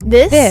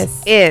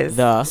This is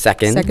The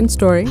Second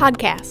Story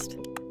podcast.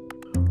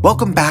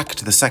 Welcome back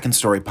to the Second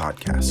Story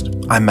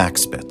podcast. I'm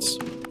Max Spitz.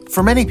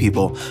 For many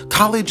people,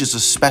 college is a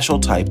special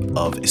type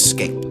of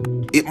escape.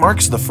 It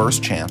marks the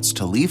first chance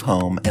to leave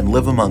home and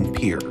live among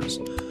peers,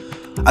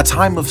 a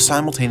time of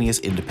simultaneous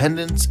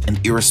independence and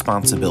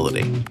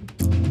irresponsibility.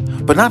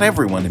 But not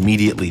everyone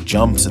immediately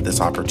jumps at this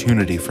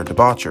opportunity for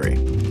debauchery.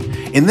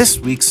 In this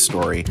week's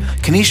story,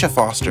 Kenesha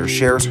Foster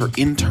shares her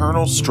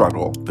internal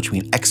struggle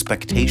between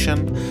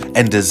expectation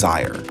and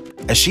desire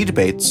as she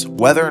debates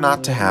whether or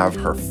not to have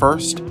her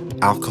first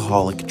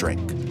alcoholic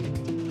drink.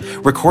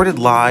 Recorded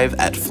live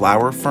at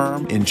Flower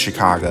Firm in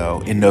Chicago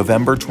in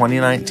November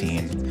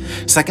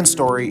 2019, Second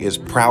Story is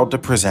proud to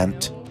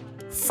present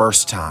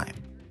First Time.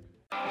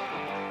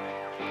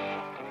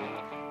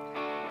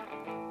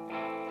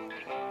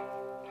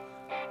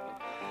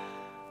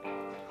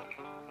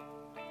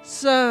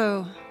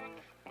 So,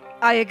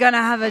 are you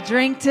gonna have a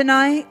drink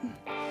tonight?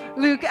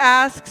 Luke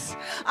asks.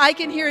 I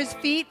can hear his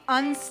feet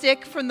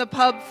unstick from the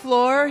pub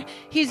floor.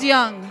 He's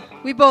young.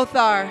 We both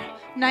are.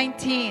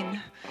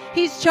 19.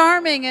 He's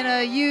charming in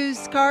a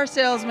used car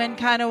salesman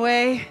kind of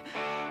way.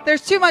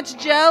 There's too much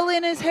gel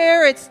in his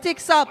hair. It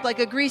sticks up like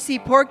a greasy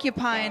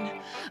porcupine.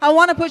 I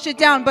want to push it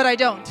down, but I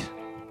don't.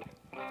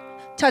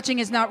 Touching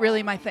is not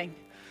really my thing.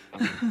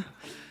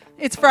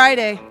 It's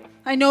Friday.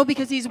 I know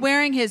because he's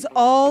wearing his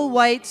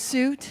all-white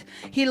suit.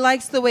 He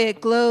likes the way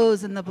it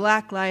glows in the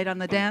black light on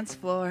the dance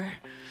floor.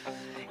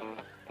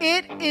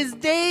 It is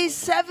day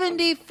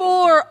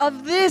 74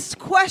 of this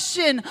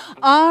question.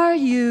 Are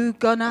you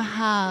gonna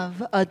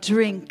have a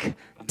drink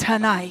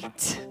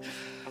tonight?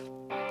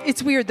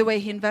 It's weird the way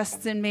he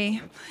invests in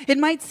me. It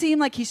might seem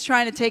like he's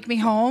trying to take me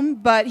home,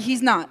 but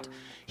he's not.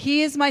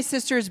 He is my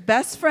sister's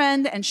best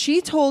friend, and she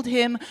told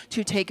him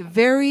to take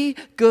very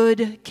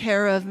good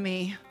care of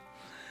me.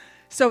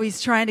 So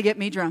he's trying to get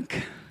me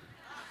drunk.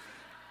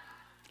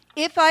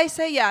 If I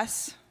say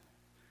yes,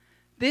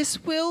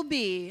 this will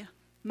be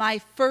my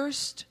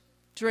first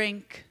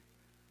drink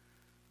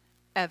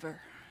ever.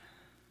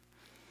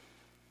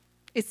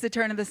 It's the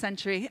turn of the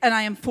century, and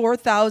I am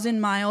 4,000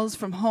 miles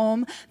from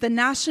home. The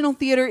National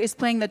Theater is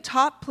playing the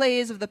top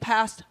plays of the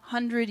past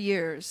 100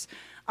 years.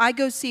 I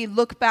go see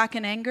Look Back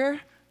in Anger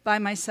by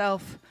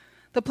myself.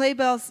 The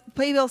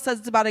playbill says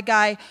it's about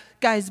a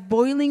guy's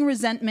boiling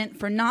resentment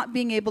for not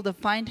being able to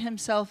find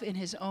himself in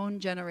his own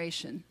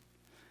generation.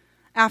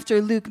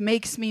 After Luke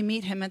makes me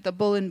meet him at the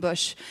Bull and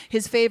Bush,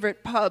 his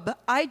favorite pub,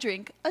 I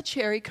drink a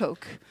cherry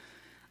Coke.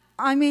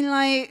 I mean,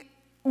 like,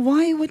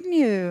 why wouldn't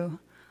you?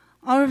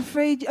 Are you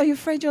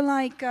afraid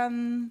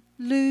you'll,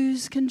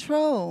 lose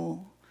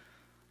control?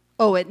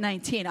 Oh, at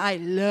 19, I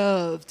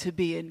love to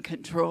be in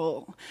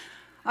control.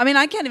 I mean,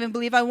 I can't even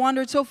believe I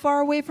wandered so far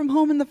away from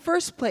home in the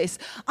first place.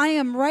 I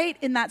am right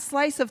in that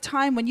slice of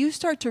time when you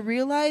start to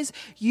realize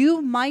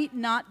you might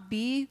not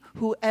be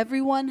who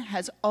everyone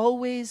has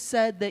always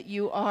said that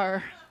you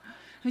are.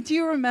 Do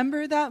you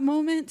remember that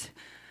moment?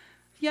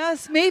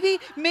 Yes, maybe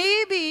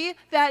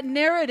that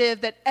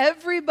narrative that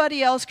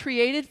everybody else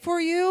created for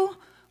you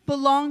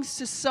belongs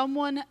to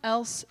someone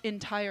else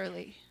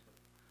entirely.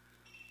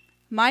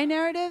 My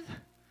narrative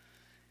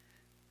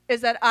is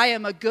that I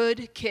am a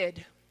good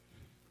kid.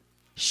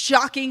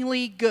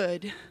 Shockingly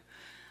good.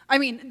 I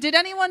mean, did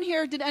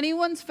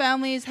anyone's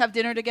families have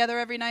dinner together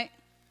every night?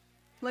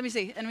 Let me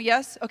see. And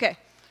yes? Okay.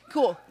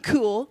 Cool.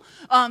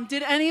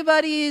 Did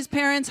anybody's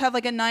parents have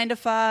like a 9 to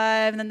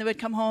 5 and then they would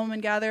come home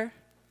and gather?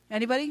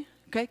 Anybody?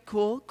 Okay,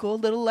 cool.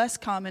 Little less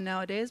common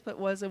nowadays, but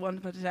was at one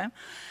point in time.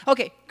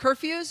 Okay,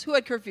 curfews? Who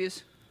had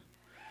curfews?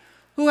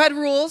 Who had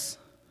rules?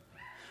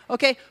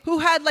 Okay, who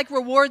had like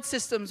reward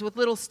systems with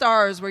little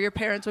stars where your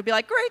parents would be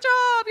like, great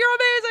job, you're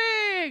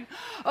amazing.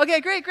 Okay,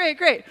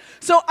 great.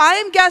 So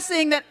I'm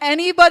guessing that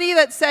anybody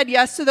that said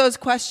yes to those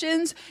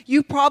questions,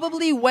 you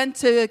probably went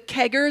to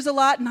keggers a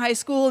lot in high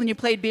school and you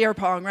played beer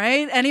pong,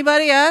 right?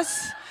 Anybody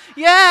else?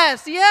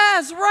 Yes,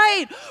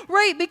 right,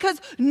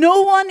 because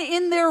no one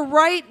in their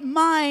right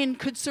mind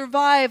could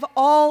survive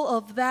all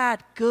of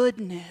that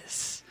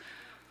goodness.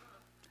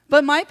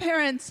 But my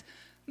parents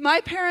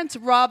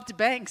robbed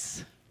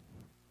banks.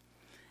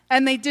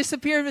 And they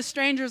disappeared with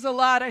strangers a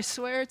lot. I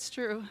swear it's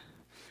true.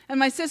 And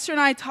my sister and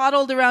I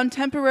toddled around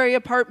temporary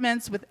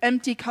apartments with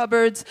empty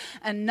cupboards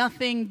and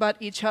nothing but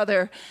each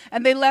other.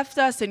 And they left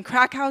us in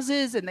crack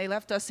houses and they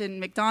left us in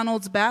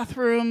McDonald's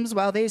bathrooms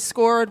while they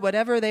scored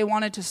whatever they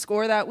wanted to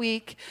score that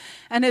week.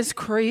 And as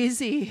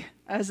crazy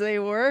as they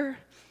were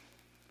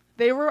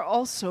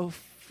also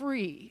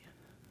free.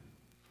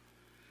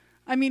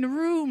 I mean,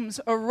 rooms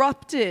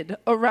erupted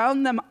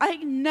around them. I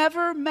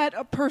never met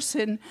a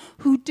person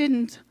who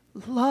didn't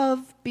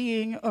love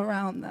being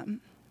around them.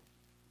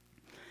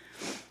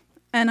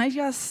 And I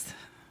just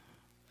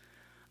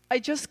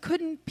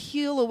couldn't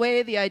peel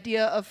away the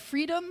idea of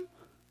freedom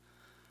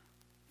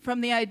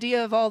from the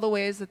idea of all the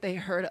ways that they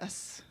hurt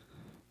us.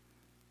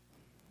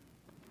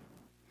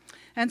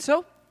 And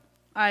so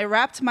I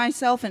wrapped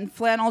myself in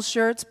flannel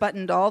shirts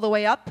buttoned all the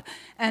way up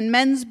and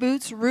men's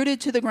boots rooted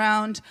to the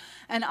ground,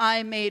 and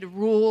I made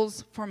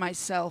rules for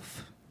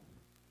myself.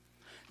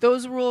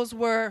 Those rules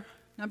were,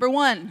 number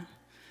 1,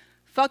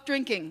 fuck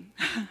drinking.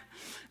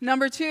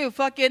 Number 2,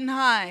 fuck getting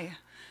high.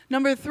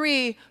 Number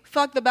 3,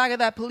 fuck the back of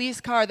that police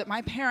car that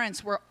my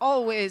parents were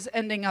always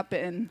ending up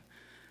in,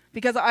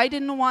 because I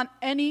didn't want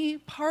any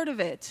part of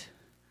it.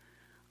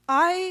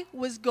 I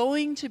was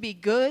going to be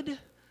good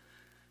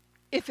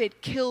if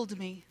it killed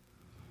me.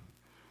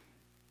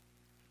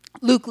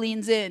 Luke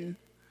leans in.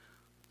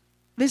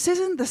 This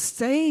isn't the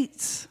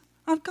States.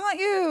 I've got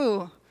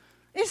you.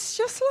 It's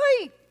just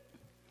like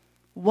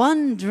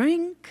 1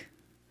 drink.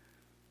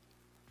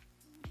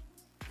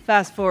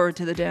 Fast forward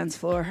to the dance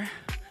floor.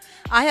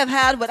 I have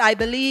had what I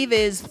believe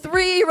is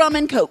 3 rum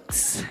and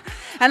cokes.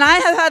 And I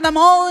have had them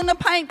all in a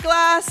pint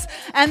glass,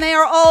 and they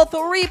are all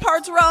 3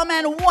 parts rum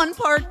and 1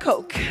 part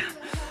coke.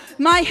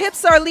 My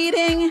hips are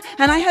leading,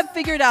 and I have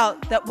figured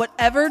out that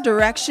whatever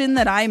direction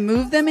that I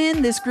move them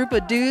in, this group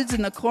of dudes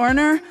in the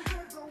corner,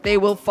 they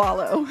will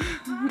follow.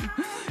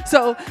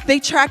 So they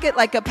track it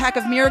like a pack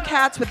of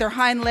meerkats with their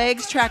hind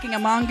legs tracking a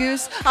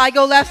mongoose. I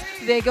go left,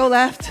 they go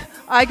left.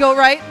 I go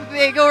right,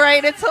 they go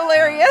right. It's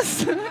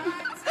hilarious.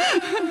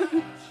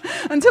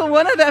 Until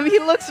one of them, he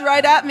looks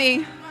right at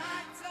me,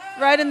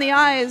 right in the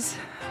eyes.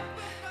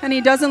 And he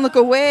doesn't look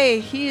away.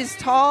 He's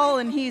tall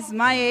and he's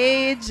my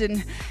age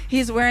and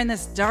he's wearing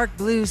this dark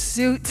blue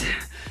suit,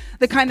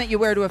 the kind that you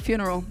wear to a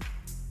funeral.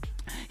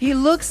 He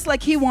looks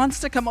like he wants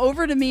to come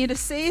over to me to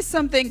say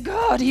something.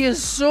 God, he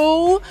is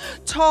so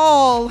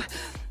tall.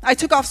 I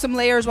took off some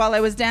layers while I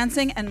was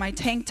dancing, and my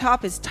tank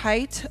top is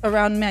tight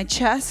around my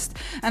chest,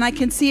 and I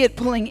can see it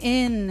pulling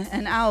in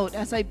and out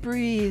as I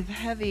breathe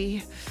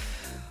heavy.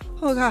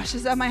 Oh gosh,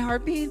 is that my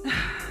heartbeat?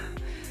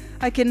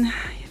 I can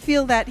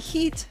feel that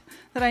heat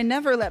that I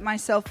never let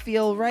myself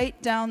feel right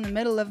down the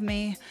middle of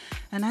me,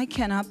 and I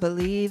cannot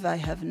believe I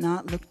have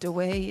not looked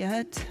away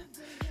yet.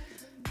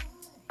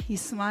 He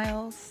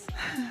smiles.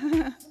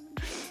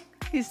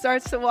 He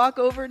starts to walk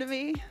over to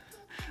me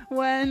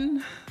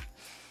when,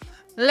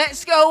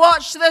 let's go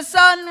watch the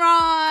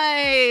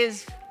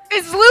sunrise.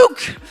 It's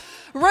Luke,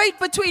 right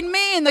between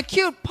me and the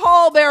cute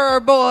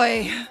pallbearer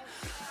boy.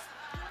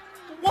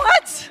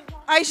 What?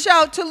 I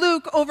shout to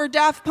Luke over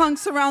Daft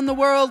Punk's Around the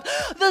World.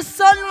 The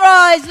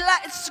sunrise,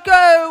 let's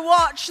go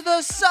watch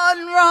the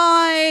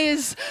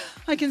sunrise.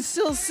 I can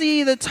still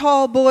see the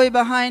tall boy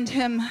behind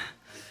him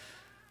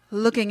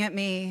looking at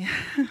me.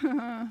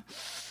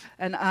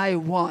 And I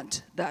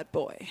want that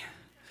boy.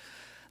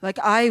 Like,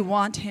 I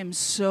want him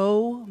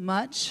so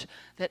much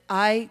that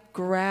I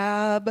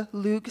grab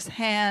Luke's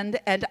hand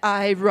and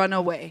I run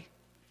away.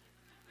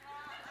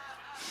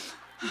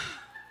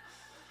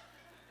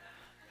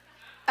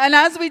 And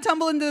as we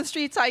tumble into the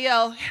streets, I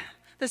yell,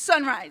 the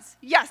sunrise.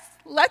 Yes,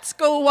 let's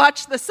go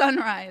watch the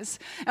sunrise.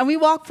 And we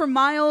walk for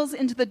miles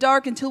into the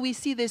dark until we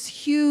see this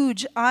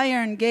huge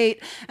iron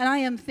gate. And I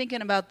am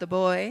thinking about the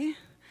boy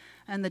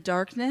and the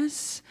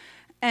darkness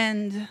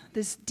and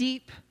this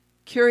deep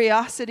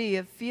curiosity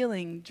of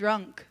feeling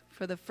drunk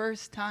for the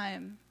first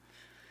time.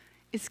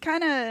 It's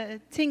kind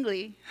of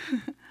tingly.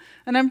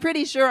 And I'm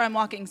pretty sure I'm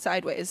walking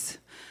sideways.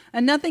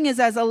 And nothing is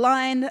as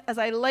aligned as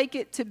I like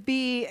it to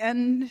be.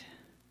 And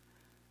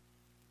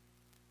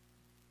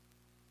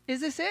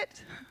is this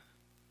it?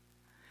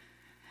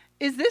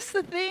 Is this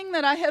the thing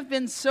that I have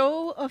been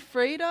so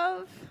afraid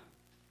of?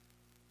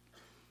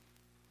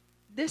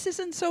 This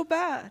isn't so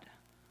bad.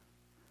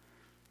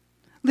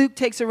 Luke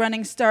takes a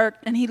running start,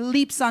 and he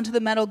leaps onto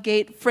the metal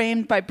gate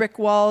framed by brick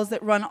walls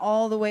that run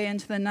all the way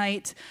into the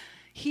night.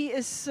 He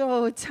is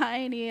so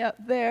tiny up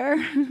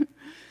there.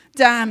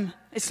 Damn,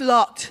 it's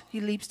locked. He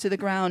leaps to the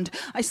ground.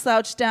 I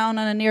slouch down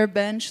on a near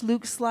bench.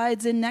 Luke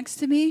slides in next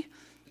to me,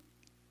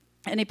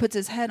 and he puts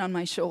his head on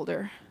my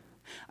shoulder.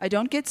 I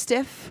don't get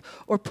stiff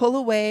or pull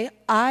away.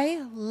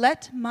 I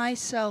let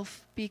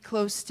myself be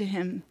close to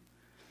him,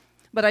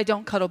 but I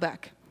don't cuddle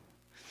back.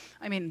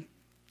 I mean,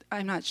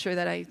 I'm not sure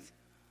that I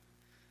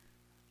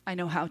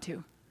know how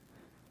to.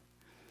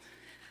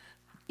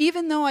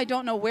 Even though I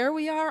don't know where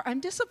we are, I'm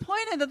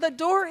disappointed that the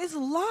door is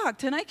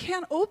locked and I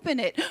can't open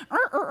it.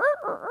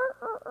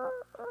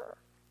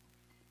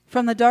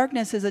 From the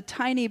darkness is a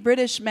tiny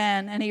British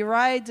man, and he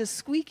rides a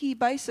squeaky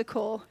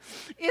bicycle.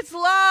 It's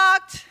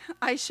locked,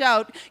 I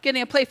shout,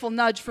 getting a playful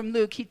nudge from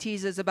Luke. He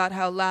teases about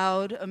how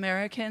loud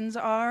Americans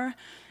are.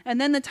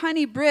 And then the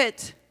tiny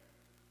Brit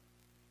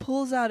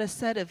pulls out a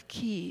set of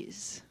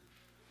keys,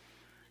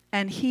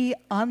 and he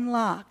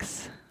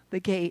unlocks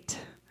the gate.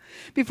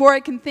 Before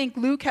I can think,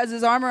 Luke has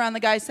his arm around the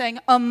guy saying,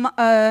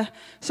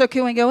 so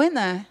can we go in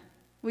there?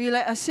 Will you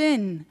let us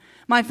in?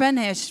 My friend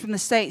here, she's from the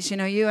States,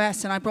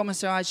 US, and I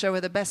promised her I'd show her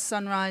the best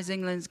sunrise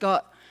England's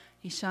got.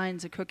 He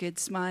shines a crooked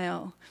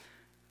smile.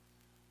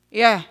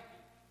 Yeah,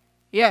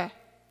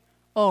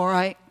 all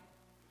right,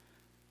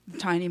 the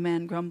tiny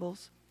man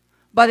grumbles.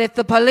 But if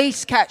the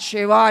police catch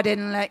you, I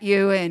didn't let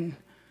you in.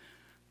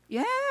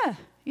 Yeah,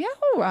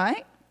 all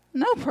right,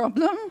 no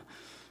problem.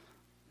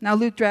 Now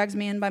Luke drags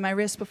me in by my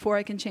wrist before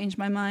I can change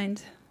my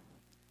mind.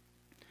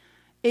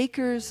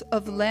 Acres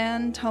of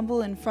land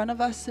tumble in front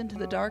of us into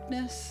the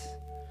darkness.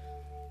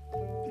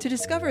 To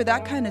discover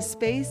that kind of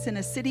space in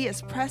a city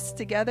as pressed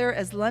together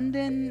as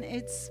London,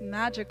 it's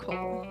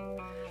magical.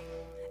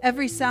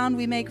 Every sound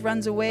we make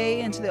runs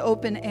away into the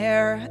open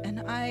air,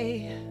 and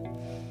I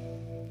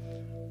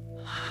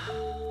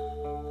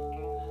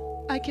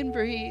can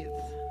breathe.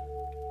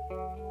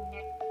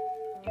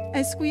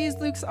 I squeeze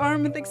Luke's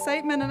arm with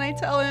excitement and I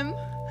tell him,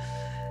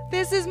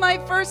 this is my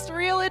first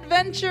real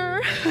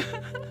adventure.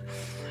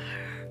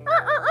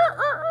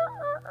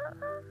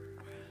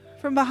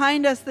 From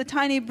behind us, the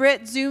tiny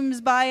Brit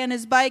zooms by on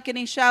his bike and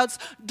he shouts,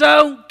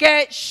 "Don't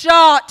get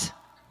shot!"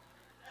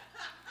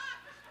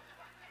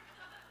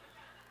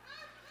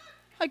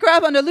 I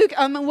grab onto Luke.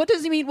 What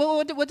does he mean?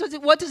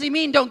 What does he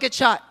mean, don't get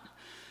shot?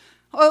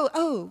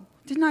 Oh,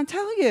 didn't I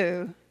tell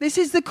you? This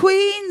is the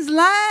Queen's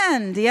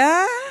land,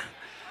 yeah?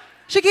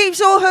 She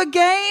keeps all her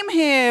game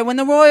here. When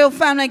the royal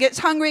family gets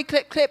hungry,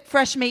 clip, clip,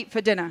 fresh meat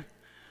for dinner.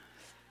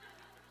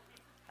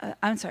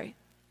 I'm sorry.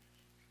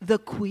 The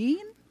Queen?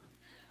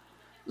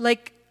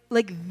 Like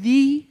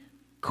the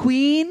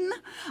Queen?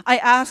 I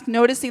ask,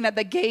 noticing that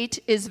the gate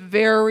is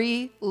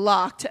very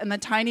locked and the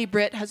tiny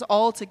Brit has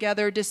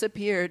altogether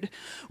disappeared.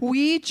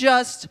 We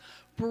just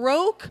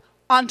broke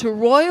onto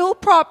royal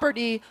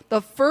property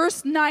the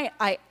first night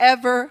I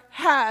ever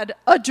had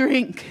a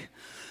drink.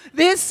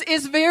 This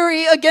is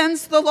very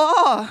against the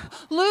law.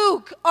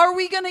 Luke, are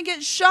we going to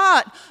get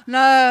shot? No.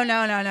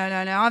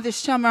 I have this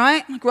chum,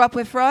 right? I grew up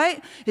with,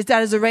 right? His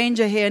dad is a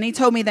ranger here, and he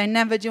told me they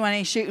never do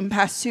any shooting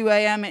past 2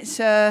 a.m. It's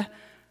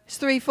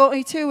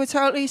 3:42. We're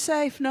totally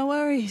safe. No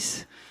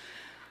worries.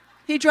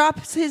 He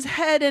drops his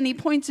head, and he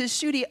points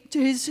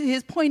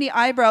his pointy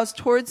eyebrows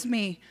towards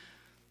me.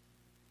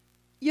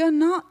 You're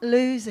not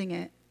losing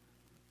it,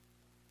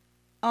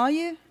 are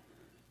you?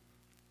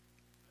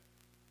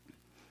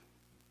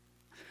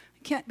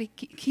 Can't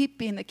keep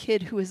being the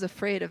kid who is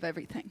afraid of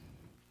everything.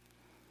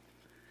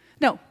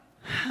 No.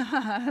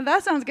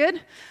 That sounds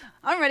good.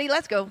 I'm ready.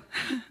 Let's go.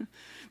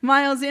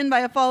 Miles in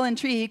by a fallen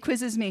tree, he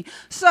quizzes me.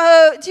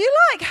 So, do you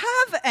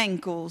have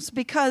ankles?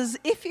 Because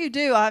if you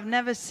do, I've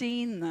never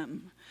seen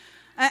them.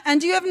 And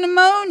do you have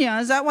pneumonia?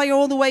 Is that why you're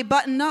all the way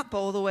buttoned up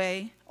all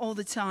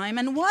the time?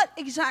 And what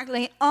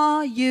exactly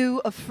are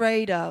you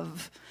afraid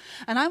of?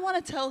 And I want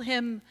to tell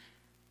him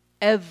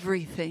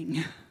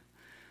everything.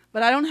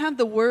 But I don't have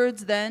the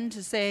words then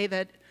to say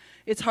that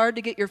it's hard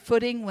to get your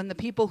footing when the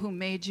people who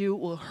made you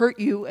will hurt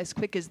you as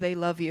quick as they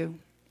love you.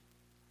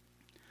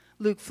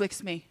 Luke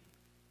flicks me.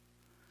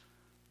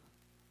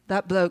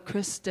 That bloke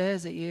Chris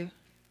stares at you.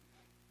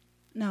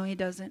 No, he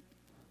doesn't.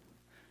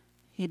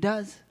 He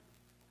does.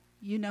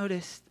 You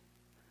noticed.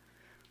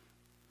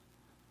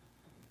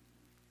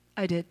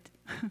 I did.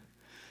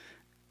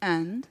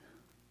 And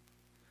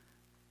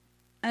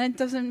it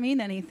doesn't mean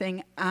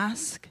anything.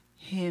 Ask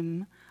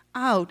him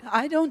out.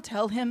 I don't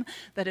tell him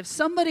that if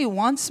somebody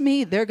wants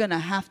me, they're going to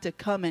have to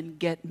come and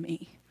get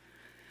me.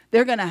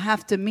 They're going to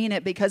have to mean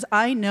it, because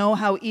I know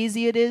how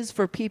easy it is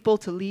for people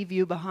to leave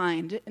you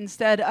behind.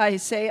 Instead, I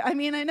say, I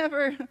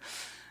never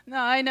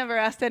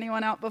asked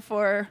anyone out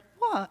before.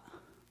 What?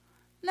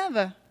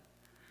 Never.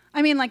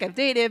 I've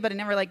dated, but I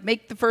never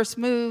make the first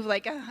move.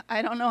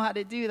 I don't know how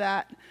to do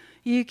that.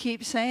 You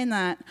keep saying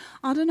that.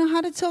 I don't know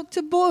how to talk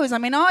to boys.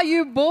 Are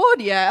you bored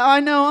yet?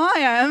 I know I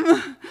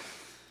am.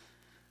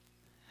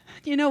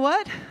 You know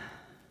what?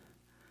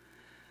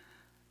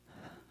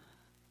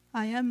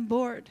 I am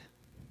bored.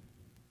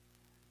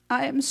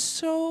 I am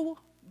so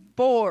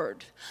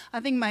bored. I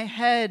think my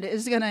head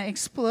is going to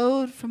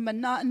explode from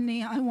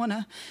monotony. I want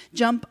to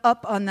jump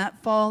up on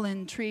that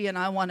fallen tree and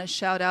I want to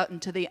shout out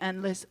into the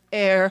endless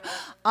air.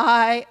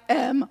 I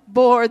am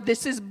bored.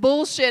 This is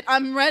bullshit.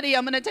 I'm ready.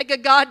 I'm going to take a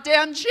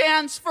goddamn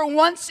chance for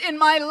once in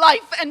my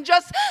life. And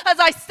just as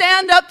I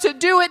stand up to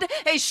do it,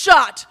 a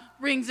shot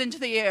rings into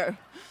the air.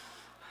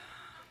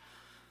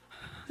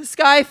 The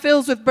sky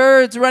fills with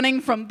birds running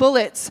from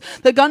bullets.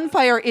 The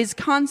gunfire is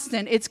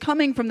constant. It's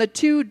coming from the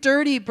two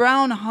dirty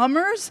brown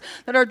Hummers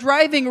that are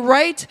driving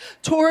right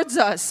towards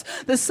us.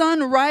 The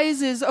sun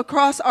rises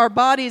across our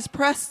bodies,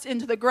 pressed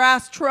into the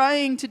grass,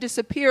 trying to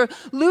disappear.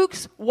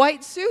 Luke's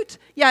white suit,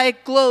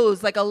 it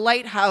glows like a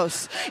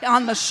lighthouse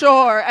on the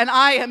shore, and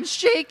I am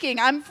shaking.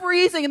 I'm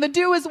freezing, and the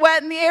dew is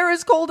wet, and the air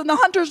is cold, and the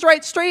hunters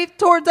ride straight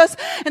towards us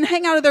and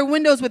hang out of their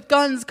windows with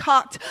guns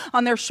cocked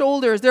on their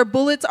shoulders. Their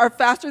bullets are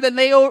faster than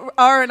they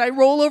are, and I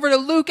roll over to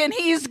Luke, and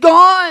he's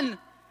gone.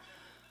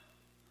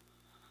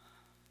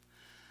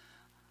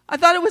 I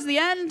thought it was the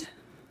end.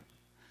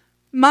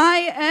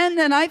 My end,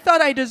 and I thought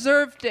I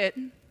deserved it.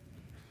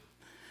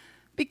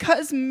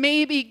 Because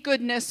maybe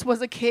goodness was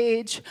a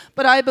cage,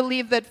 but I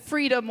believe that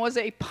freedom was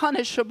a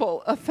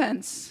punishable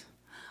offense.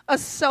 A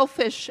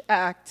selfish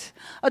act.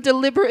 A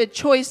deliberate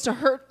choice to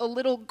hurt a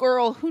little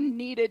girl who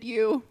needed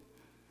you.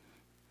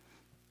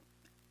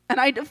 And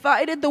I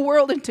divided the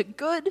world into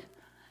good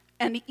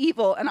and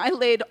evil, and I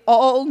laid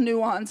all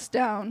nuance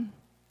down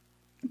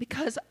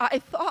because I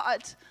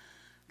thought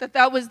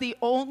that was the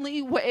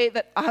only way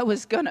that I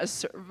was going to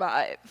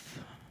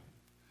survive.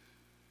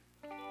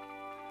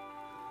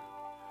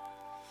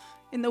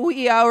 In the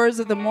wee hours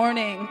of the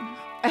morning,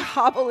 I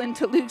hobble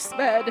into Luke's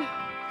bed.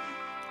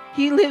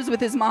 He lives with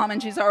his mom,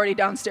 and she's already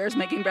downstairs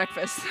making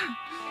breakfast.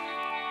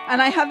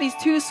 And I have these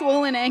 2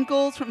 swollen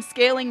ankles from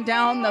scaling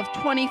down the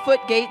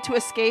 20-foot gate to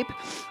escape.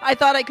 I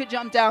thought I could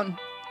jump down.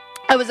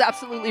 I was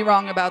absolutely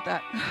wrong about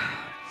that.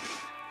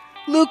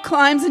 Luke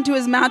climbs into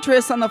his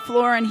mattress on the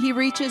floor, and he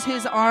reaches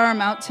his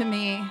arm out to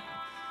me.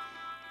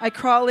 I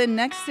crawl in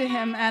next to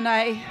him, and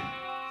I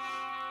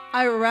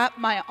wrap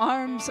my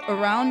arms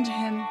around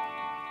him.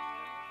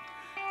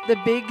 The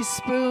big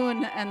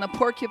spoon and the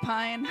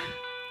porcupine.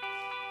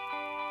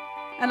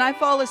 And I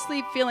fall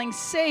asleep feeling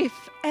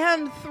safe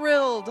and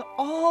thrilled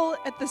all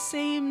at the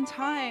same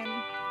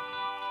time.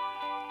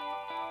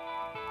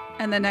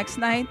 And the next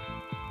night,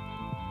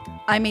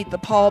 I meet the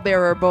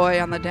pallbearer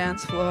boy on the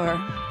dance floor.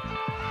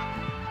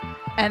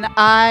 And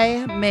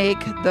I make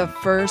the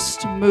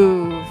first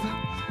move.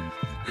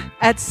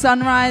 At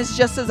sunrise,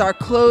 just as our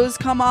clothes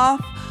come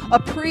off, a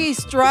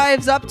priest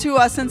drives up to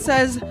us and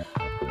says,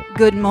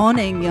 "Good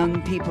morning,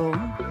 young people."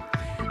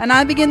 And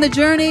I begin the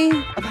journey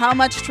of how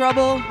much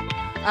trouble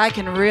I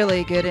can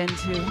really get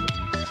into.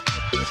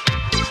 Thank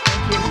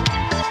you.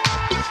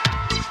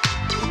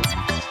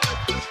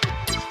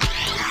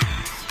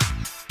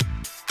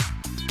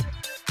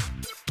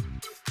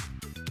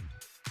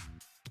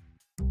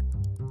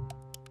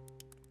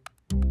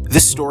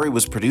 This story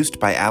was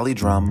produced by Allie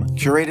Drum,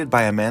 curated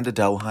by Amanda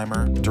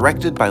Delheimer,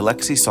 directed by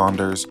Lexi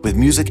Saunders, with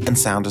music and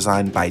sound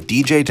design by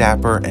DJ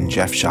Dapper and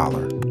Jeff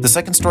Schaller. The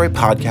Second Story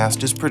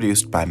podcast is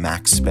produced by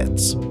Max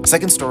Spitz.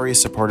 Second Story is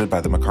supported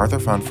by the MacArthur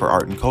Fund for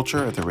Art and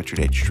Culture at the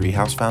Richard H.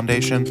 Treehouse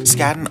Foundation,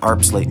 Skadden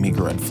Arps Slate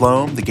Meagher and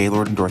Floam, the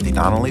Gaylord and Dorothy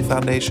Donnelly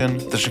Foundation,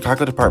 the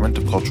Chicago Department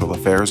of Cultural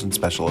Affairs and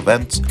Special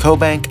Events,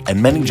 CoBank,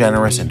 and many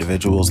generous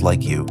individuals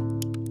like you.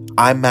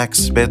 I'm Max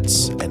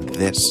Spitz, and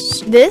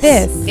this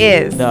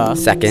is the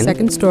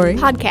Second Story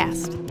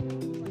podcast.